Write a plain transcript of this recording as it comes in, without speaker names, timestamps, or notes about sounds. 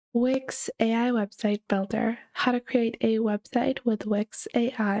Wix AI Website Builder, how to create a website with Wix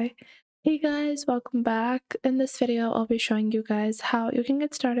AI. Hey guys, welcome back. In this video, I'll be showing you guys how you can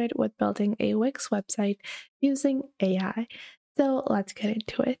get started with building a Wix website using AI. So let's get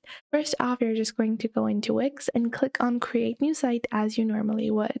into it. First off, you're just going to go into Wix and click on Create New Site as you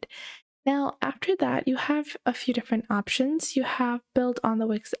normally would. Now, after that, you have a few different options. You have Build on the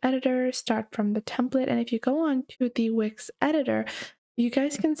Wix editor, Start from the template, and if you go on to the Wix editor, you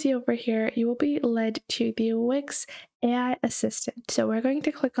guys can see over here, you will be led to the Wix AI Assistant. So we're going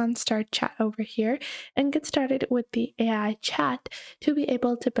to click on Start Chat over here and get started with the AI chat to be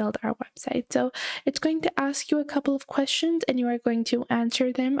able to build our website. So it's going to ask you a couple of questions and you are going to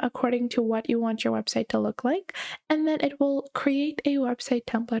answer them according to what you want your website to look like. And then it will create a website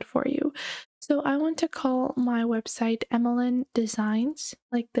template for you. So I want to call my website Emmeline Designs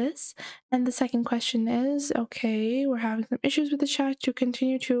like this. And the second question is, okay, we're having some issues with the chat. To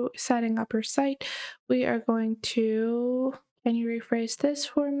continue to setting up your site, we are going to, can you rephrase this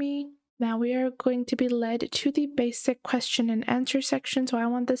for me? Now we are going to be led to the basic question and answer section. So I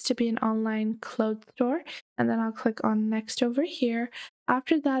want this to be an online clothes store. And then I'll click on next over here.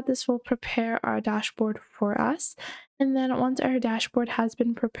 After that, this will prepare our dashboard for us. And then once our dashboard has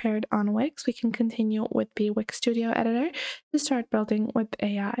been prepared on Wix, we can continue with the Wix Studio editor to start building with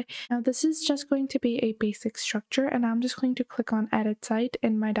AI. Now this is just going to be a basic structure and I'm just going to click on Edit Site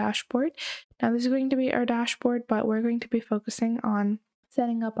in my dashboard. Now this is going to be our dashboard, but we're going to be focusing on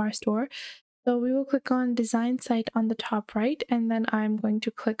setting up our store. So we will click on Design Site on the top right, and then I'm going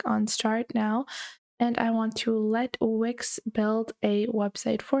to click on Start Now, and I want to let Wix build a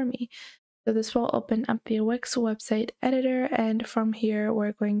website for me. So this will open up the Wix website editor, and from here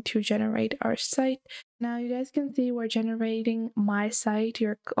we're going to generate our site. Now you guys can see we're generating my site,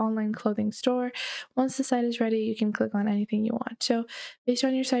 your online clothing store. Once the site is ready, you can click on anything you want. So based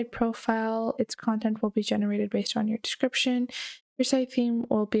on your site profile, its content will be generated based on your description. Your site theme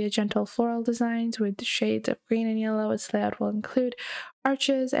will be a gentle floral designs with shades of green and yellow. Its layout will include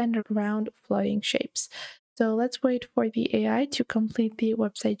arches and round floating shapes. So let's wait for the AI to complete the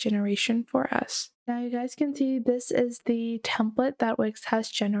website generation for us. Now you guys can see this is the template that Wix has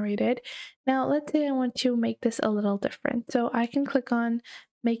generated. Now let's say I want to make this a little different. So I can click on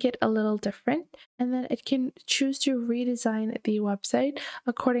make it a little different, and then it can choose to redesign the website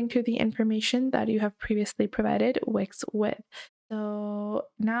according to the information that you have previously provided Wix with. So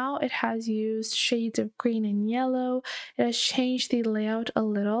now it has used shades of green and yellow. It has changed the layout a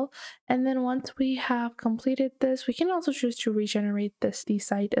little. And then once we have completed this, we can also choose to regenerate the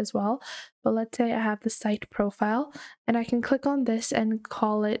site as well. But let's say I have the site profile and I can click on this and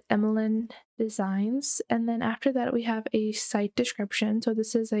call it Emmeline Designs. And then after that, we have a site description. So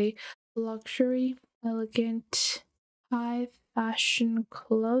this is a luxury, elegant, high fashion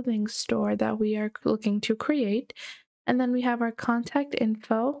clothing store that we are looking to create. And then we have our contact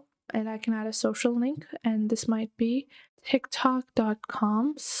info, and I can add a social link, and this might be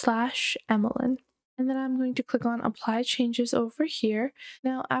tiktok.com/Emmeline. And then I'm going to click on apply changes over here.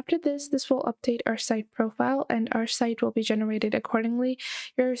 Now after this will update our site profile and our site will be generated accordingly.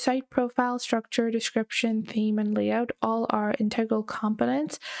 Your site profile, structure, description, theme, and layout all are integral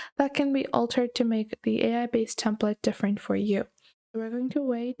components that can be altered to make the AI-based template different for you. We're going to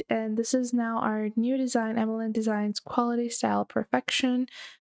wait, and this is now our new design, Emmeline Designs Quality, Style, Perfection.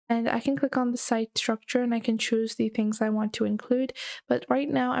 And I can click on the site structure and I can choose the things I want to include. But right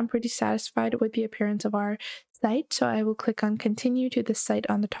now I'm pretty satisfied with the appearance of our site. So I will click on continue to the site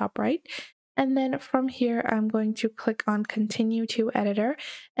on the top right. And then from here, I'm going to click on continue to editor.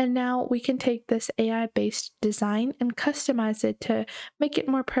 And now we can take this AI-based design and customize it to make it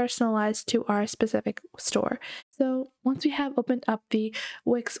more personalized to our specific store. So once we have opened up the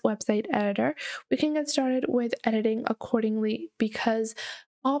Wix website editor, we can get started with editing accordingly, because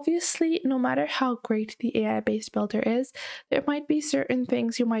obviously, no matter how great the AI-based builder is, there might be certain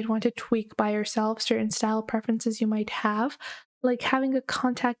things you might want to tweak by yourself, certain style preferences you might have, like having a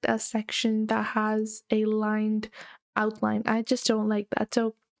contact us section that has a lined outline. I just don't like that.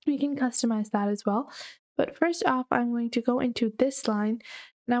 So we can customize that as well. But first off, I'm going to go into this line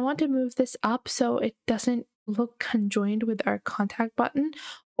and I want to move this up so it doesn't look conjoined with our contact button,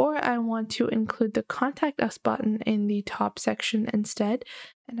 or I want to include the contact us button in the top section instead.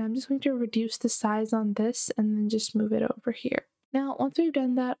 And I'm just going to reduce the size on this and then just move it over here. Now, once we've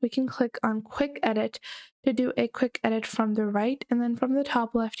done that, we can click on Quick Edit to do a quick edit from the right. And then from the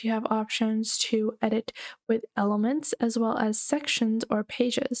top left, you have options to edit with elements as well as sections or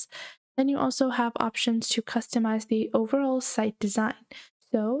pages. Then you also have options to customize the overall site design.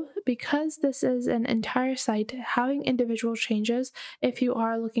 So, because this is an entire site, having individual changes, if you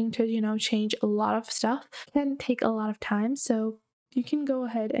are looking to, change a lot of stuff, can take a lot of time. So, you can go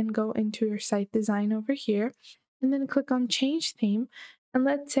ahead and go into your site design over here and then click on change theme. And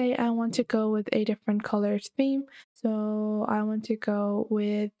let's say I want to go with a different color theme. So, I want to go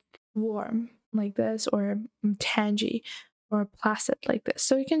with warm like this, or tangy, or placid like this.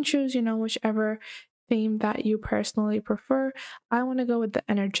 So, you can choose, whichever theme that you personally prefer. I want to go with the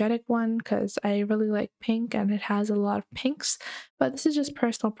energetic one because I really like pink and it has a lot of pinks, but this is just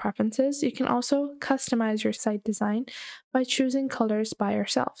personal preferences. You can also customize your site design by choosing colors by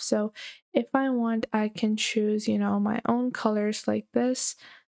yourself. So if I want, I can choose, my own colors like this.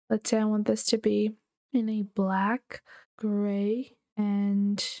 Let's say I want this to be in a black, gray,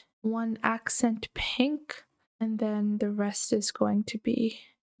 and one accent pink, and then the rest is going to be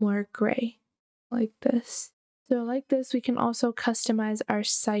more gray like this. So like this, we can also customize our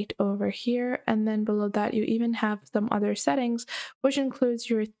site over here. And then below that, you even have some other settings, which includes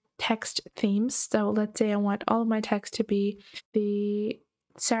your text themes. So let's say I want all of my text to be the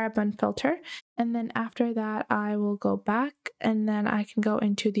Sarabun filter. And then after that, I will go back and then I can go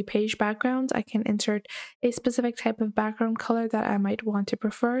into the page backgrounds. I can insert a specific type of background color that I might want to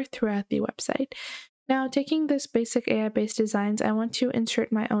prefer throughout the website. Now, taking this basic AI-based designs, I want to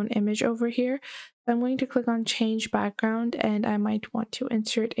insert my own image over here. I'm going to click on change background and I might want to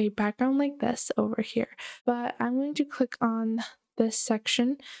insert a background like this over here. But I'm going to click on this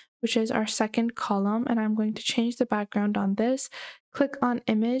section, which is our second column, and I'm going to change the background on this. Click on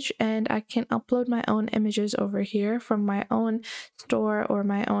image and I can upload my own images over here from my own store or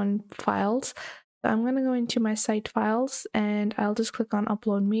my own files. So I'm going to go into my site files and I'll just click on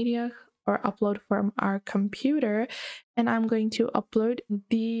upload media, or upload from our computer, and I'm going to upload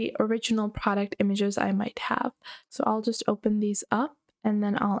the original product images I might have. So I'll just open these up and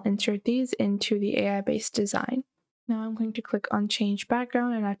then I'll insert these into the AI-based design. Now I'm going to click on change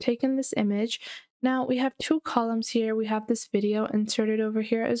background and I've taken this image. Now we have two columns here. We have this video inserted over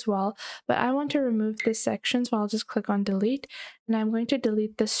here as well, but I want to remove this section, so I'll just click on delete, and I'm going to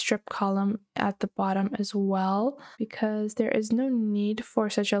delete the strip column at the bottom as well because there is no need for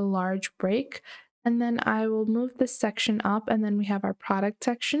such a large break. And then I will move this section up, and then we have our product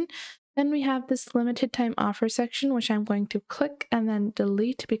section. Then we have this limited time offer section, which I'm going to click and then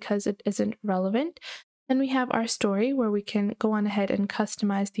delete because it isn't relevant. Then we have our story where we can go on ahead and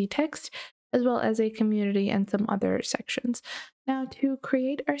customize the text, as well as a community and some other sections. Now, to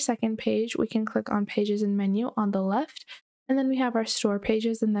create our second page, we can click on pages and menu on the left, and then we have our store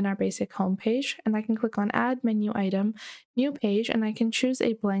pages and then our basic home page, and I can click on add menu item, new page, and I can choose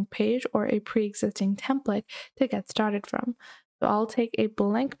a blank page or a pre-existing template to get started from. So I'll take a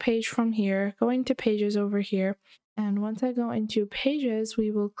blank page from here, go into pages over here, and once I go into pages,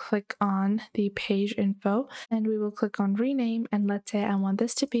 we will click on the page info and we will click on rename. And let's say I want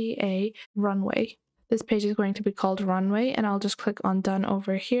this to be a runway. This page is going to be called runway, and I'll just click on done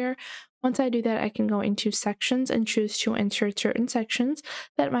over here. Once I do that, I can go into sections and choose to insert certain sections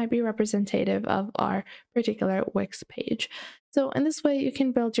that might be representative of our particular Wix page. So in this way, you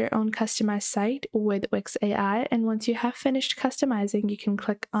can build your own customized site with Wix AI, and once you have finished customizing, you can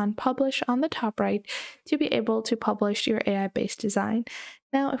click on publish on the top right to be able to publish your AI-based design.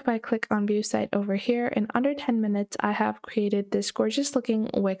 Now, if I click on view site over here, in under 10 minutes, I have created this gorgeous looking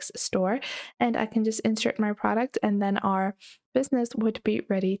Wix store, and I can just insert my product and then our business would be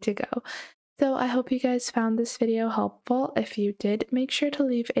ready to go. So I hope you guys found this video helpful. If you did, make sure to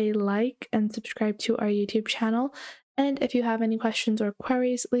leave a like and subscribe to our YouTube channel. And if you have any questions or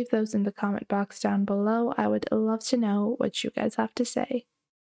queries, leave those in the comment box down below. I would love to know what you guys have to say.